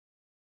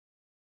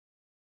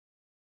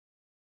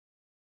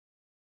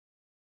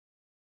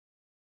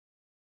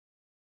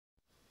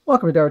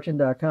Welcome to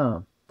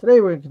DartChin.com.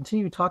 Today we're going to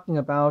continue talking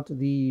about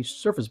the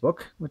Surface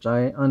Book, which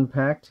I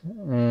unpacked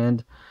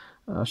and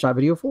shot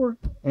video for.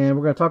 And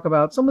we're going to talk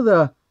about some of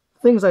the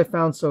things I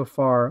found so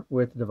far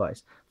with the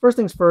device. First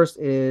things first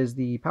is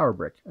the power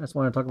brick. I just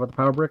want to talk about the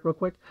power brick real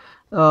quick.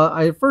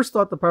 I first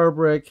thought the power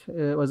brick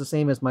was the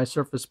same as my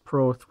Surface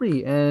Pro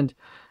 3, and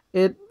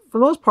it, for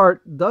the most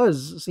part,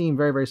 does seem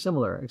very, very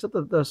similar, except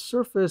that the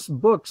Surface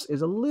Books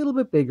is a little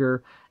bit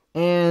bigger.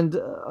 And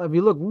if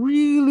you look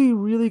really,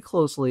 really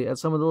closely at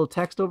some of the little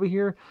text over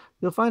here,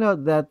 you'll find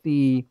out that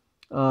the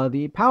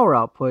power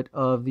output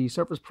of the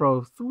Surface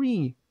Pro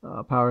 3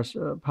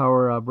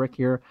 power brick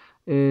here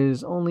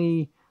is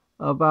only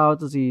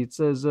about, let's see, it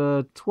says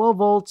 12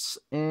 volts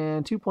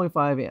and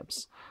 2.5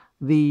 amps.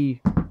 The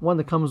one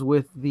that comes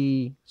with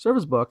the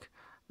Surface Book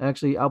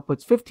actually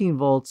outputs 15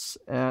 volts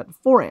at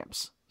 4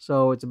 amps,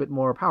 so it's a bit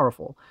more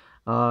powerful.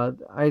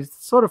 I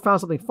sort of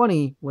found something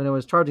funny when I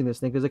was charging this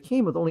thing, because it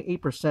came with only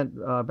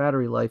 8%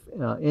 battery life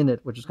in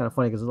it, which is kind of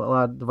funny because a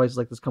lot of devices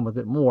like this come with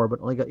a bit more, but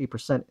only got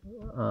 8%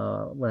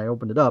 when I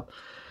opened it up.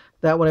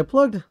 That when I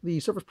plugged the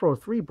Surface Pro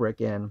 3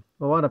 brick in,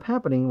 what wound up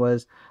happening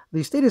was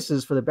the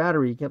statuses for the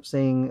battery kept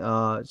saying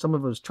some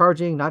of it was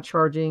charging, not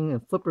charging,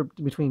 and flipped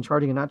between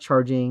charging and not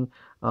charging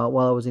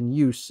while I was in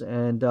use.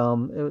 And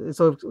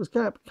so it was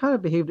kind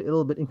of behaved a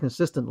little bit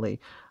inconsistently.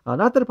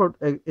 Not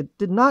that it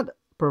did not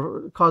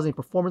cause any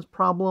performance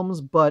problems,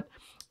 but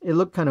it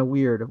looked kind of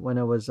weird when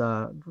I was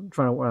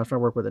trying to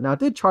work with it. Now it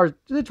did charge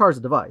the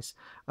device.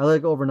 I let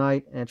it go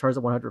overnight and charged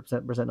it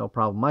 100% no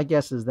problem. My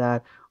guess is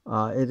that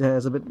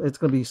it's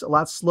going to be a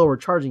lot slower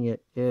charging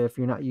it if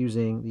you're not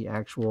using the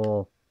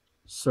actual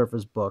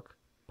Surface Book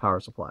power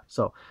supply.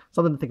 So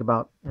something to think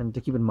about and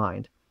to keep in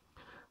mind.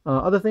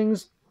 Other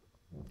things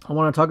I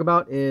want to talk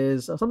about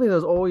is something that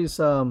was always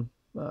on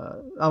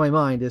my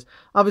mind is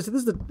obviously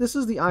this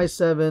is the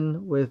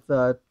i7 with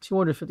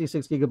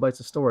 256 gigabytes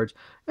of storage,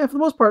 and for the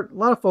most part a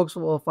lot of folks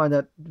will find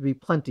that to be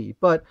plenty.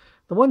 But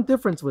the one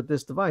difference with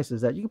this device is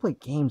that you can play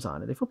games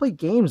on it. If you play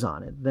games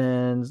on it,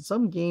 then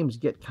some games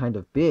get kind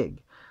of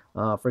big.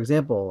 For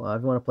example,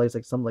 if you want to play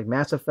something like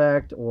Mass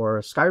Effect or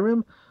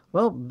Skyrim,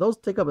 well, those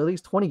take up at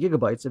least 20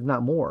 gigabytes, if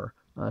not more.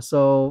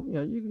 So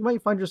you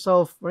might find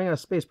yourself running out of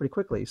space pretty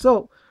quickly.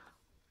 So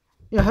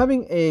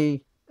having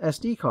a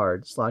SD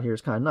card slot here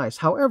is kind of nice.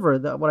 However,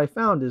 what I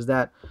found is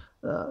that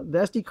the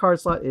SD card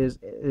slot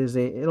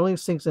it only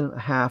sinks in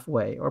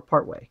halfway or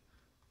part way,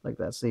 like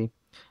that. See,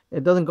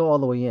 it doesn't go all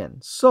the way in.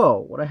 So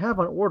what I have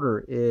on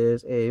order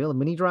is a little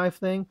mini drive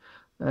thing,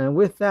 and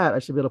with that I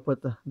should be able to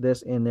put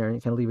this in there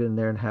and kind of leave it in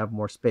there and have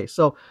more space.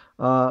 So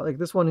like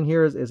this one in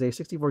here is a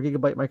 64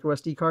 gigabyte micro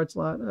SD card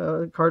slot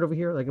card over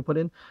here that I can put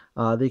in.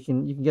 You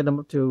can get them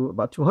up to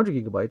about 200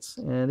 gigabytes,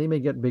 and they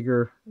may get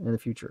bigger in the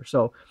future.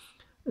 So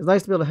it's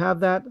nice to be able to have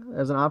that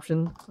as an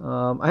option.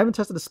 I haven't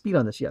tested the speed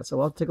on this yet, so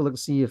I'll take a look and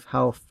see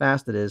how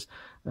fast it is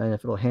and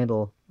if it'll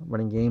handle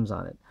running games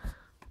on it.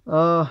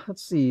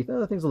 Let's see, the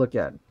other things to look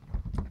at.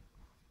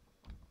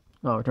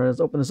 Let's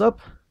open this up.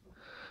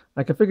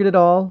 I configured it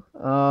all.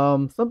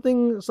 Some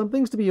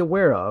things to be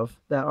aware of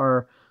that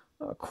are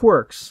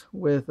quirks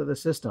with the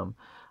system.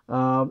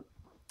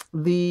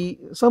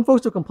 Some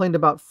folks have complained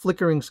about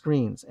flickering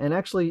screens, and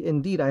actually,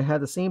 indeed, I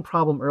had the same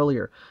problem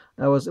earlier.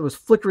 It was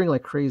flickering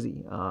like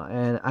crazy,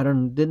 and I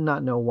did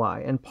not know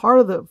why. And part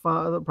of the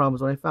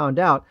problems, when I found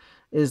out,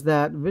 is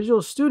that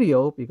Visual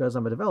Studio, because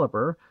I'm a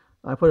developer,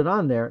 I put it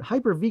on there,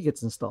 Hyper-V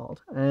gets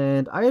installed,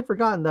 and I had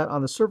forgotten that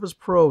on the Surface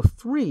Pro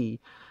 3.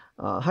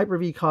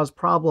 Hyper-V caused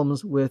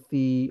problems with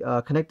the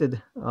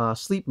connected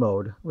sleep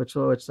mode, which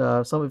if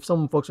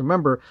some folks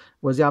remember,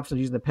 was the option of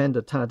using the pen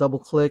to kind of double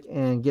click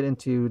and get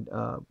into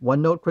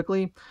OneNote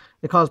quickly.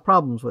 It caused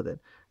problems with it.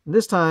 And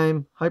this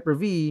time,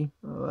 Hyper-V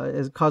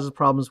causes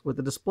problems with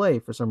the display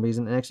for some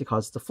reason, and actually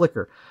causes it to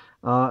flicker.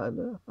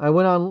 I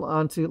went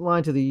on to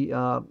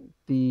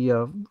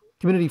the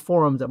community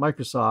forums at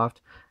Microsoft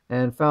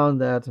and found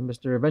that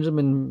Mr.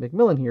 Benjamin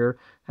McMillan here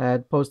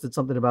had posted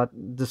something about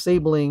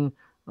disabling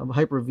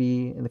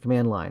Hyper-V in the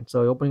command line.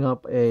 So opening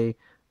up a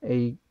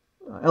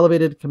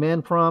elevated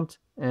command prompt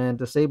and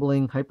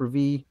disabling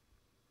Hyper-V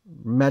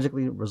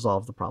magically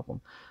resolves the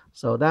problem.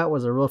 So that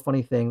was a real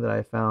funny thing that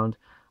I found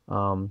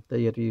that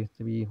you have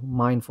to be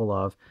mindful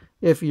of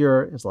if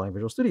you're installing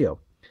Visual Studio.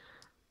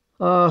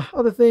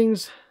 Other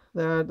things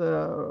that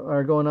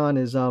are going on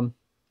is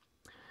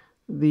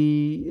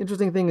the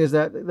interesting thing is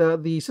that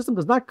the system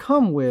does not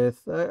come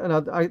with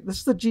this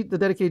is the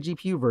dedicated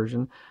GPU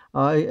version.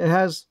 It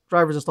has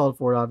drivers installed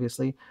for it,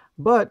 obviously,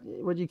 but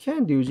what you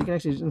can do is you can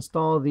actually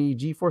install the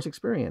GeForce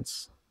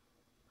Experience.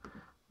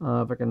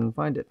 If I can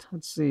find it,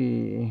 let's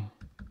see.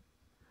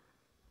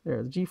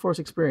 There, the GeForce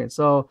Experience.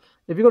 So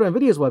if you go to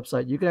NVIDIA's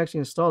website, you can actually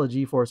install the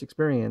GeForce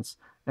Experience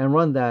and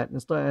run that,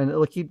 and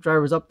it'll keep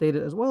drivers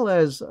updated, as well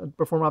as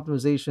perform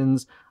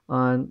optimizations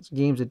on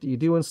games that you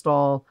do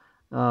install.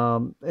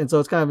 And so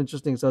it's kind of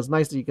interesting. So it's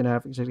nice that you can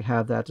actually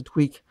have that to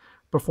tweak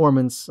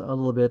performance a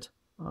little bit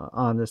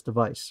on this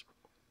device.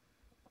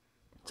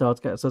 So it's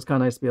kind of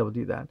nice to be able to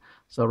do that.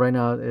 So right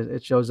now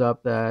it shows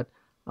up that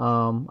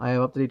I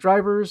have up-to-date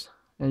drivers,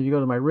 and if you go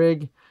to my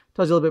rig, it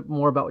tells you a little bit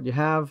more about what you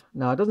have.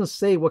 Now, it doesn't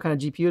say what kind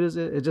of GPU it is.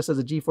 It just says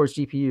a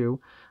GeForce GPU.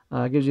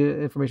 It gives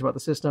you information about the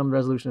system,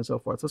 resolution, and so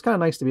forth. So it's kind of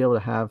nice to be able to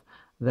have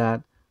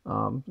that,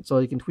 so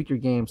you can tweak your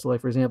game. So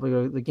like, for example, you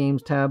go to the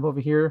games tab over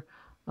here,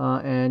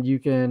 and you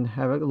can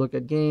have a look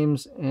at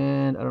games.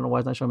 And I don't know why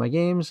it's not showing my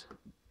games.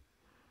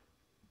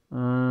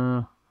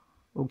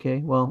 Okay,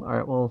 well, all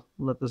right, we'll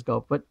let this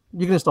go. But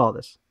you can install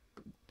this.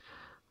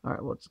 All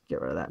right, let's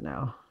get rid of that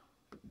now.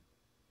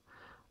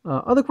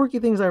 Other quirky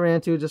things I ran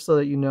into, just so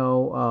that you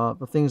know,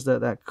 the things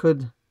that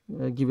could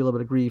give you a little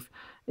bit of grief,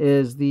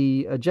 is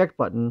the eject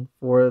button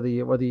for the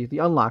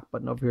unlock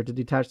button over here to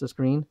detach the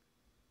screen.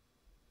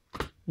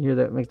 You hear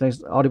that makes a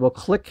nice audible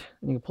click,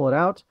 and you can pull it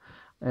out.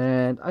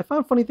 And I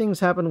found funny things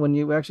happen when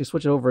you actually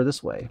switch it over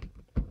this way.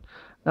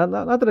 Not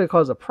that it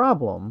caused a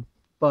problem,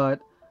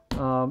 but you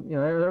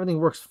know, everything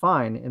works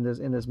fine in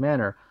this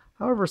manner.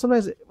 However,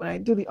 sometimes when I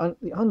do the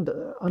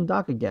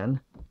undock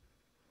again,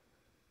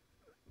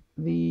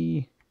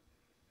 it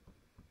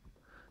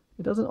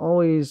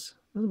doesn't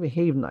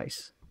behave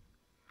nice.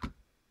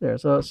 There,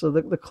 so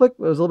the click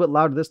was a little bit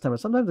louder this time, and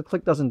sometimes the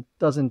click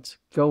doesn't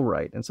go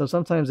right, and so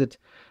sometimes it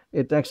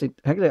actually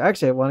I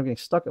wound up getting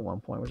stuck at one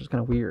point, which is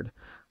kind of weird.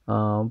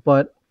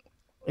 But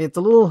it's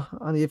a little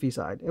on the iffy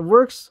side. It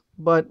works,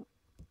 but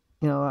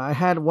you know, I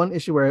had one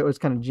issue where it was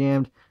kind of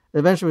jammed. It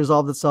eventually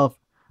resolved itself,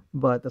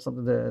 but that's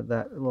something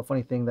that little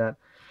funny thing that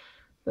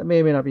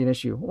may or may not be an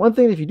issue. One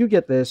thing, if you do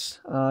get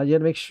this,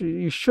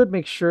 you should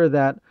make sure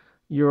that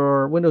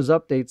your Windows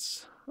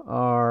updates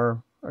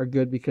are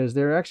good, because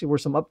there actually were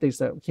some updates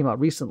that came out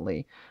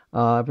recently.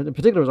 In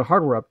particular, it was a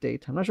hardware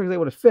update. I'm not sure exactly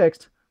what it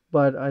fixed,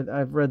 but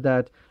I've read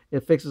that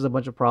it fixes a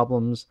bunch of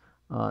problems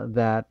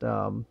that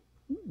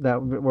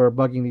were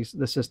bugging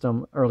the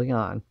system early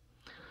on,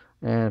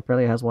 and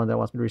apparently it has one that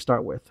wants me to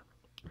restart with.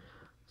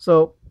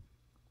 So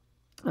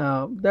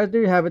there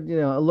you have it. You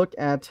know, a look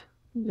at,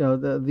 you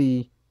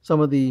know, some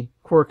of the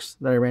quirks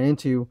that I ran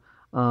into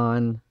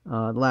on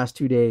the last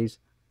 2 days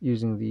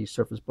using the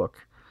Surface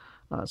Book.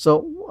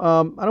 So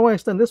I don't want to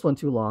extend this one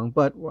too long,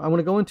 but I want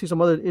to go into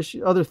some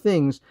other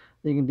things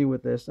that you can do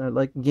with this,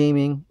 like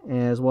gaming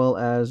as well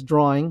as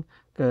drawing,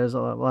 because a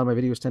lot of my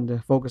videos tend to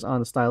focus on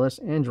the stylus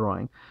and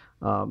drawing.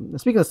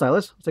 Speaking of the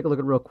stylus, let's take a look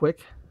at it real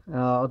quick.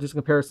 I'll do some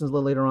comparisons a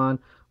little later on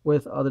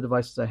with other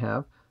devices I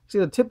have. See,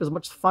 the tip is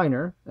much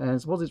finer,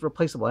 and supposedly it's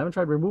replaceable. I haven't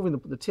tried removing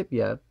the tip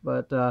yet,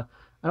 but I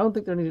don't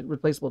think there are any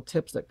replaceable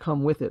tips that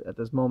come with it at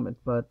this moment,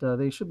 but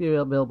they should be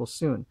available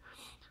soon.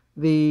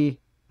 The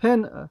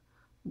pen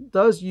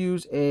does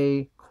use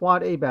a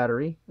quad A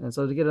battery, and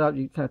so to get it out,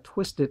 you kind of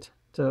twist it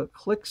to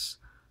clicks,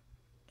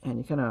 and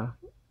you kind of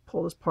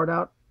pull this part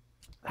out,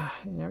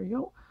 and there you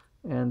go,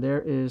 and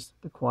there is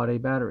the quad A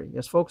battery.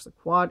 Yes, folks, the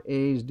quad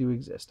A's do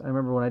exist. I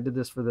remember when I did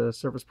this for the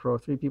Surface Pro,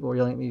 3 people were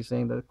yelling at me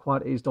saying that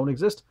quad A's don't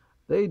exist.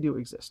 They do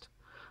exist.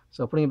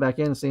 So putting it back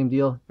in, same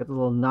deal. Got the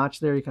little notch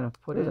there. You kind of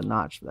put in a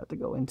notch for that to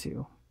go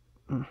into.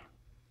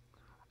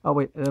 Oh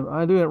wait,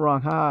 I'm doing it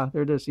wrong.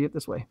 There it is. See it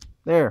this way.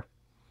 There.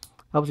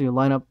 Helps you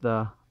line up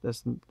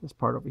this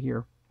part over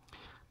here.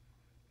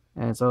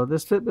 And so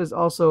this tip is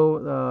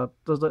also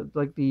does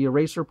like the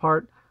eraser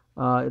part.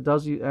 It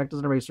does act as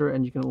an eraser,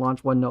 and you can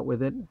launch OneNote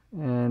with it,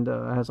 and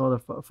it has other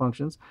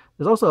functions.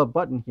 There's also a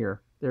button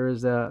here. There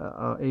is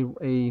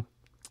a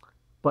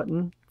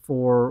button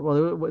for,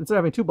 well, instead of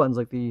having 2 buttons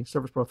like the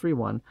Surface Pro 3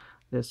 one,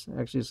 this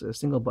actually is a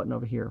single button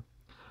over here.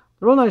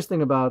 The real nice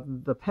thing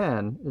about the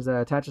pen is that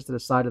it attaches to the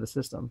side of the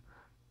system.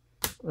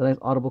 A nice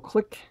audible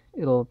click,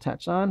 it'll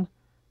attach on,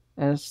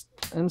 and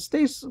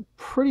stays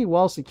pretty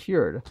well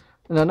secured.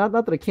 Now, not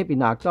that it can't be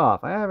knocked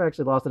off. I have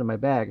actually lost it in my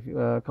bag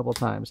a couple of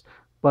times,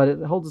 but it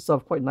holds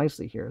itself quite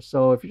nicely here.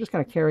 So if you're just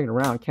kind of carrying it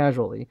around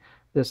casually,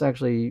 this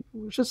actually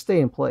should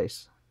stay in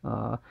place,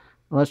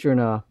 unless you're in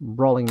a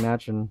brawling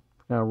match and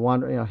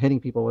hitting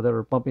people,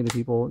 whatever, bumping into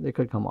people, it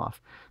could come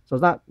off. So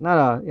it's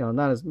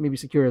not as maybe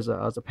secure as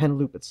a pen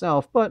loop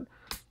itself, but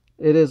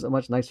it is a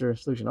much nicer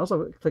solution.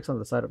 Also, it clicks on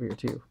the side over here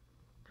too.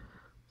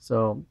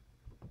 So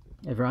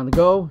if you're on the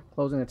go,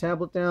 closing the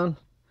tablet down,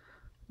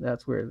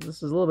 that's weird.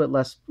 This is a little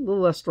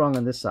less strong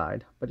on this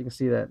side, but you can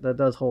see that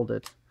does hold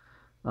it.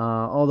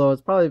 Although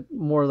it's probably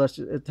more or less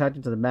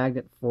attaching to the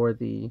magnet for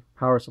the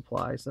power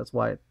supply, so that's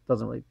why it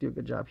doesn't really do a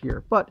good job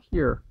here. But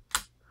here,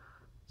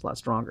 it's a lot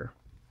stronger.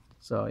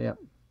 So yeah.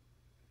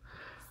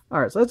 All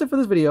right, so that's it for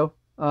this video.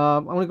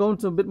 I'm going to go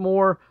into a bit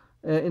more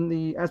in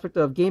the aspect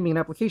of gaming and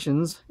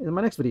applications in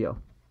my next video.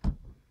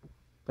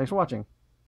 Thanks for watching.